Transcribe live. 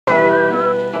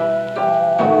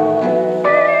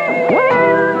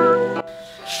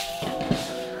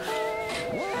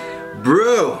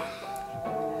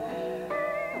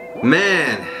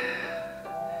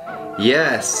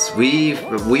Yes, we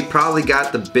probably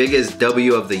got the biggest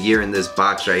W of the year in this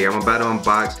box right here. I'm about to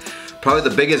unbox probably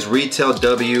the biggest retail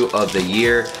W of the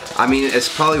year. I mean,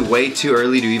 it's probably way too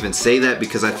early to even say that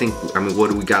because I mean,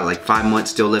 what do we got, like 5 months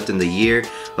still left in the year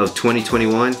of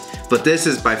 2021? But this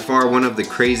is by far one of the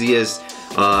craziest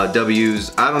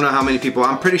W's. I don't know how many people,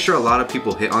 I'm pretty sure a lot of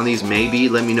people hit on these. Maybe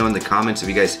let me know in the comments if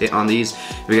you guys hit on these,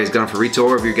 if you guys got them for retail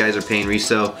or if you guys are paying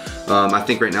resale. I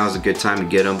think right now is a good time to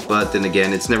get them, but then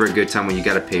again, it's never a good time when you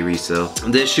gotta pay resale.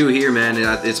 This shoe here, man,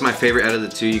 it's my favorite out of the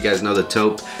two. You guys know the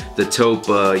taupe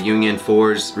Union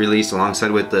 4s released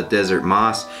alongside with the Desert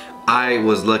Moss. I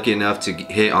was lucky enough to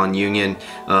hit on Union.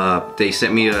 They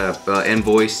sent me a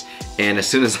invoice, and as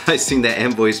soon as I seen that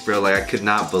invoice, bro, like I could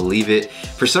not believe it.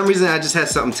 For some reason, I just had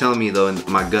something telling me though in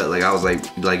my gut, like I was like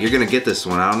you're gonna get this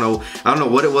one. I don't know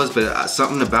what it was, but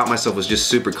something about myself was just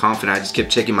super confident. I just kept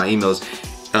checking my emails.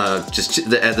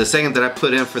 The second that I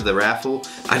put in for the raffle,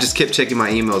 I just kept checking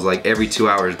my emails like every 2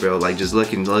 hours, bro, like just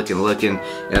looking,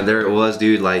 and there it was,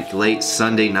 dude. Like late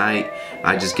Sunday night,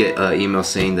 I just get email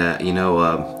saying that, you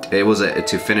know, it was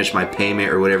to finish my payment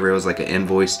or whatever. It was like an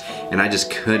invoice, and I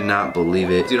just could not believe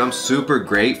it, dude. I'm super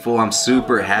grateful. I'm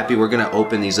super happy. We're gonna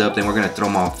open these up, then we're gonna throw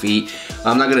them on feet.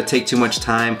 I'm not gonna take too much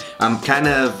time. I'm kind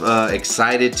of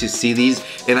excited to see these,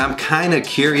 and I'm kind of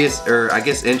curious, or I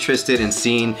guess interested in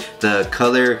seeing the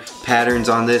color patterns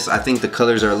on this. I think the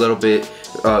colors are a little bit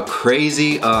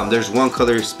crazy. There's one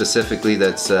color specifically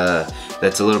that's a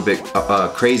little bit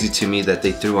crazy to me that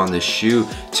they threw on this shoe.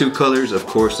 Two colors, of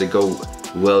course, they go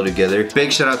well together. Big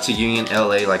shout out to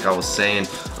UNIONLA, like I was saying.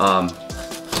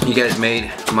 You guys made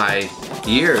my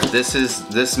year.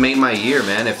 This made my year,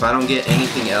 man. If I don't get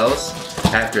anything else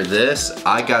after this,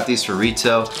 I got these for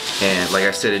retail, and like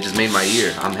I said, it just made my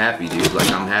year. I'm happy, dude. Like,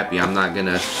 I'm happy. I'm not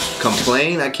gonna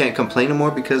complain. I can't complain no more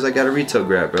because I got a retail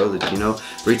grab, bro. You know,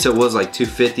 retail was like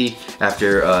 $250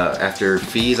 after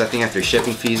fees. I think after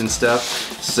shipping fees and stuff.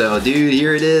 So, dude,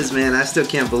 here it is, man. I still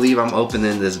can't believe I'm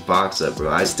opening this box up,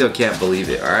 bro. I still can't believe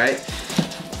it. All right.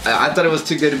 I thought it was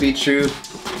too good to be true.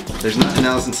 There's nothing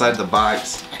else inside the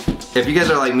box. If you guys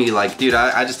are like me, like, dude,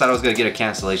 I just thought I was gonna get a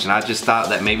cancellation. I just thought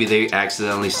that maybe they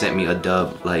accidentally sent me a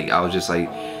dub. Like, I was just like,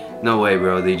 no way,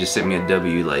 bro, they just sent me a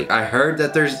W. Like, I heard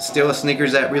that there's still a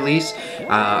sneakers at release.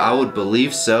 I would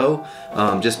believe so,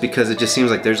 just because it just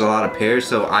seems like there's a lot of pairs.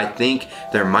 So I think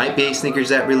there might be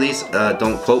sneakers at release.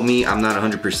 Don't quote me, I'm not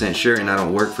 100% sure, and I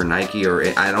don't work for Nike, or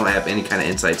I don't have any kind of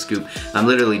inside scoop. I'm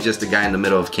literally just a guy in the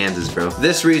middle of Kansas, bro.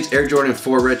 This reads Air Jordan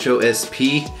 4 Retro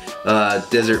SP,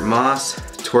 Desert Moss,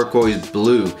 turquoise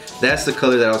blue. That's the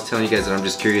color that I was telling you guys that I'm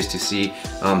just curious to see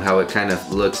how it kind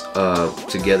of looks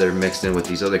together mixed in with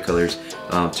these other colors.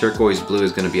 Turquoise blue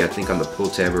is going to be, I think, on the pull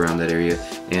tab around that area,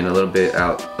 and a little bit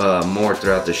out more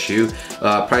throughout the shoe.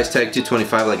 Price tag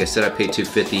 $225. Like I said, I paid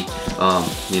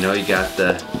 $250. You know, you got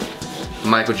the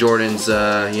Michael Jordan's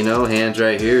you know, hands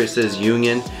right here. It says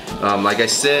Union. Like I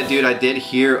said, dude, I did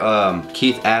hear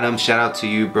Keith Adams. Shout out to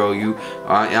you, bro.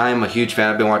 I am a huge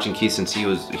fan. I've been watching Keith since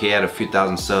he had a few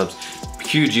thousand subs.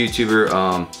 Huge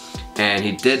YouTuber. And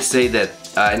he did say that,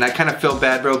 and I kind of felt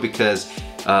bad, bro, because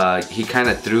he kind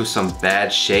of threw some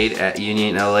bad shade at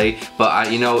UNIONLA.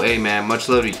 But you know, hey man, much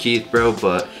love to Keith, bro.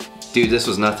 But dude, this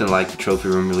was nothing like the trophy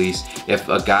room release. If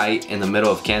a guy in the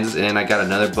middle of Kansas, and then I got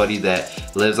another buddy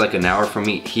that lives like an hour from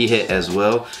me, he hit as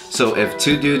well. So if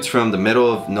two dudes from the middle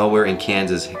of nowhere in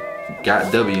Kansas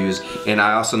got W's, and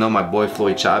I also know my boy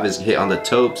Floyd Chavez hit on the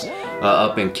taupes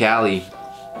up in Cali,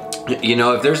 you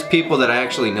know, if there's people that I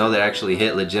actually know that actually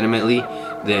hit legitimately,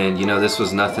 then you know this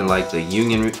was nothing like the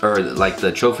Union, or like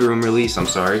the trophy room release, I'm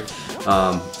sorry.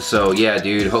 So yeah,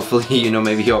 dude, hopefully, you know,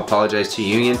 maybe he'll apologize to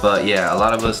Union. But yeah, a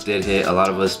lot of us did hit. A lot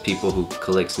of us people who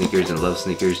collect sneakers and love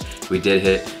sneakers, we did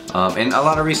hit. And a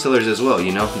lot of resellers as well,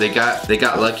 you know, they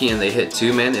got lucky and they hit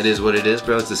too, man. It is what it is,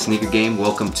 bro. It's a sneaker game.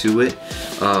 Welcome to it.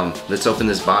 Let's open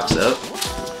this box up.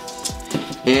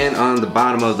 And on the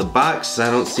bottom of the box, I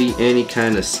don't see any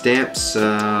kind of stamps.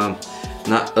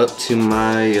 Not up to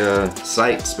my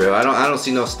sights, bro. I don't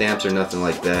see no stamps or nothing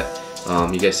like that.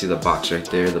 You guys see the box right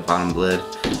there, the bottom lid.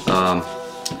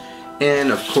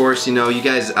 And of course, you know, you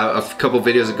guys, a couple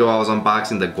videos ago I was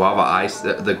unboxing the guava ice,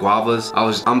 the guavas. I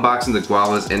was unboxing the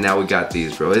guavas, and now we got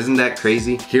these, bro. Isn't that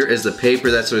crazy? Here is the paper.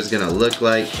 That's what it's gonna look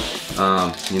like.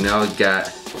 You know,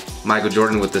 got Michael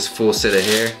Jordan with this full set of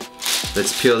hair.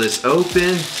 Let's peel this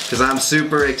open, because I'm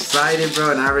super excited,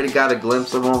 bro, and I already got a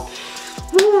glimpse of them.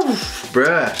 Woo,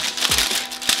 bruh.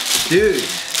 Dude,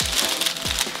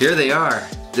 here they are.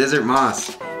 Desert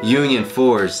Moss, Union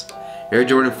 4s. Air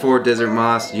Jordan 4 Desert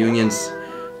Moss, Unions.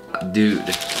 Dude,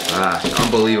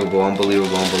 unbelievable,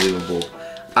 unbelievable, unbelievable.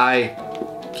 I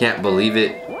can't believe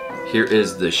it. Here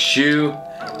is the shoelaces.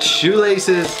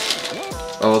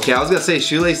 Oh, okay, I was gonna say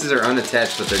shoelaces are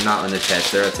unattached, but they're not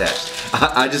unattached, they're attached.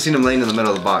 I just seen them laying in the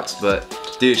middle of the box, but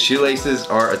dude, shoelaces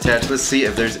are attached. Let's see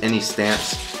if there's any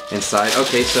stamps inside.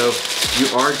 Okay, so you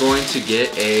are going to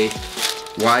get a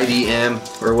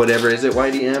YDM or whatever. Is it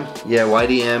YDM? Yeah,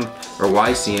 YDM or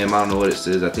YCM. I don't know what it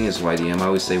says. I think it's YDM. I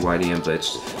always say YDM, but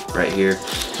it's right here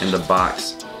in the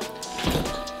box.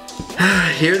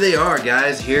 Here they are,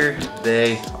 guys. Here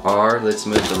they are. Let's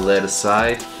move the lid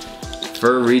aside.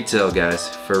 For retail, guys.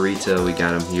 For retail, we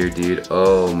got them here, dude.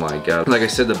 Oh my god. Like I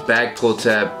said, the back pull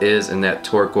tab is in that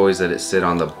turquoise that it sit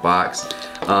on the box.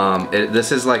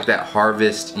 This is like that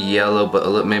harvest yellow,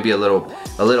 but maybe a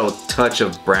little touch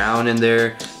of brown in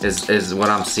there is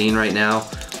what I'm seeing right now.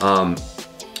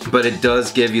 But it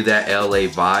does give you that LA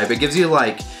vibe. It gives you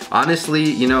like, honestly,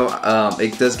 you know,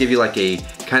 it does give you like a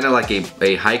kind of like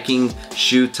a hiking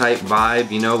shoe type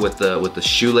vibe, you know, with the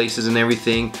shoelaces and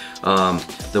everything.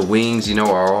 The wings, you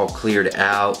know, are all cleared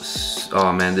out.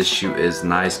 Oh man, this shoe is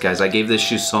nice, guys. I gave this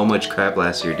shoe so much crap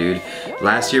last year, dude.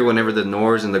 Last year, whenever the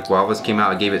Nors and the Guavas came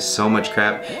out, I gave it so much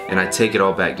crap, and I take it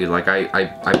all back, dude. Like I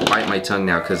bite my tongue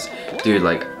now, cause dude,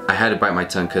 like I had to bite my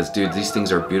tongue, cause dude, these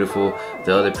things are beautiful.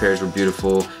 The other pairs were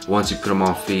beautiful. Once you put them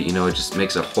on feet, you know, it just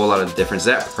makes a whole lot of difference.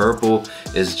 That purple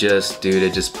is just, dude,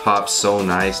 it just pops so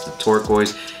nice. The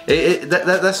turquoise,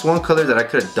 that's one color that I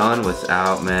could have done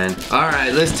without, man. All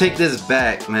right, let's take this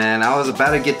back, man. I was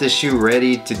about to get this shoe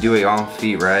ready to do it on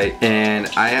feet, right? And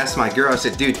I asked my girl, I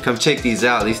said, dude, come check these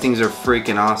out. These things are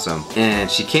freaking awesome.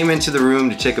 And she came into the room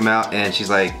to check them out, and she's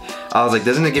like, I was like,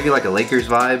 doesn't it give you like a Lakers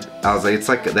vibe? I was like, it's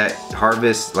like that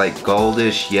harvest, like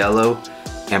goldish yellow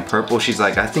and purple. She's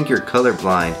like, I think you're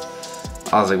colorblind.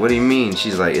 I was like, what do you mean?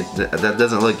 She's like, that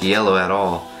doesn't look yellow at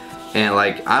all. And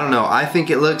like, I don't know, I think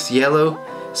it looks yellow.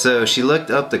 So she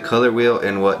looked up the color wheel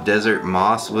and what desert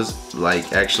moss was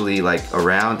like actually like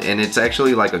around, and it's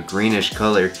actually like a greenish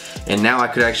color, and now I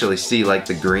could actually see like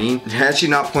the green. Had she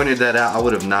not pointed that out, I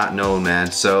would have not known, man.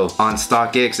 So on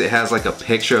StockX, it has like a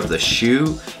picture of the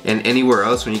shoe, and anywhere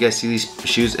else when you guys see these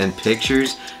shoes in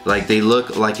pictures, like they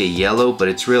look like a yellow, but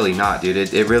it's really not, dude.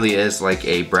 It really is like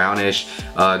a brownish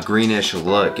greenish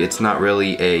look. It's not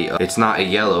really it's not a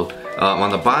yellow.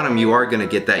 On the bottom, you are gonna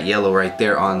get that yellow right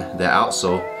there on the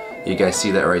outsole. You guys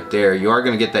see that right there. You are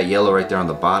gonna get that yellow right there on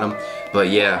the bottom. But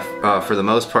yeah, for the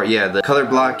most part, yeah, the color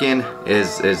blocking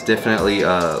is definitely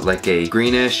like a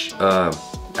greenish,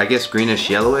 I guess greenish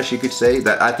yellowish, you could say.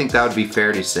 That, I think that would be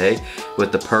fair to say.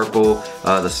 With the purple,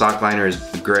 the sock liner is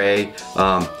gray.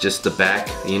 Just the back,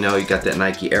 you know, you got that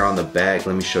Nike Air on the back.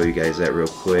 Let me show you guys that real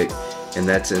quick. And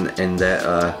that's in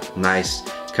that nice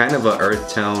kind of a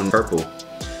earth tone purple.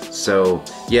 So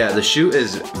yeah, the shoe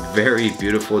is very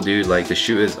beautiful, dude. Like the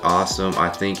shoe is awesome. I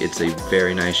think it's a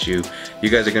very nice shoe. You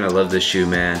guys are gonna love this shoe,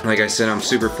 man. Like I said, I'm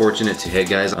super fortunate to hit,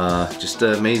 guys. Just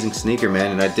an amazing sneaker,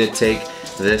 man. And I did take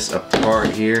this apart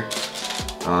here.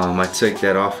 I took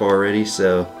that off already,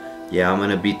 so yeah, I'm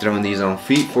gonna be throwing these on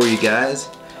feet for you guys.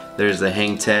 There's the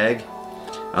hang tag.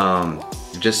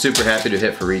 Just super happy to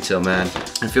hit for retail, man.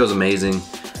 It feels amazing.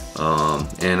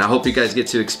 And I hope you guys get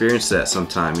to experience that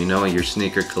sometime, you know, in your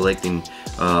sneaker collecting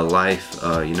life.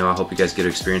 You know, I hope you guys get to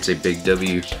experience a big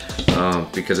W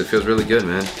because it feels really good,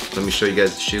 man. Let me show you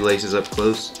guys the shoelaces up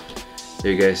close.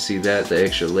 There you guys see that, the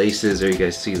extra laces. There you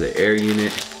guys see the air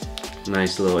unit.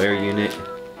 Nice little air unit.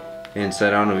 Inside,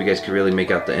 I don't know if you guys can really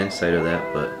make out the inside of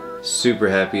that, but super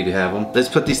happy to have them. Let's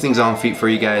put these things on feet for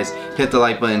you guys. Hit the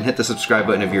like button, hit the subscribe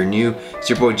button if you're new. It's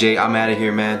your boy Jay. I'm out of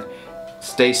here, man.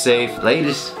 Stay safe.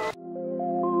 Latest.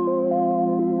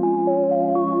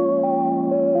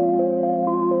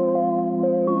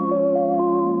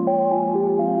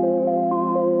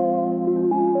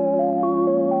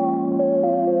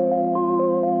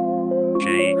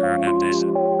 Jay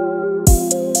Hernandez.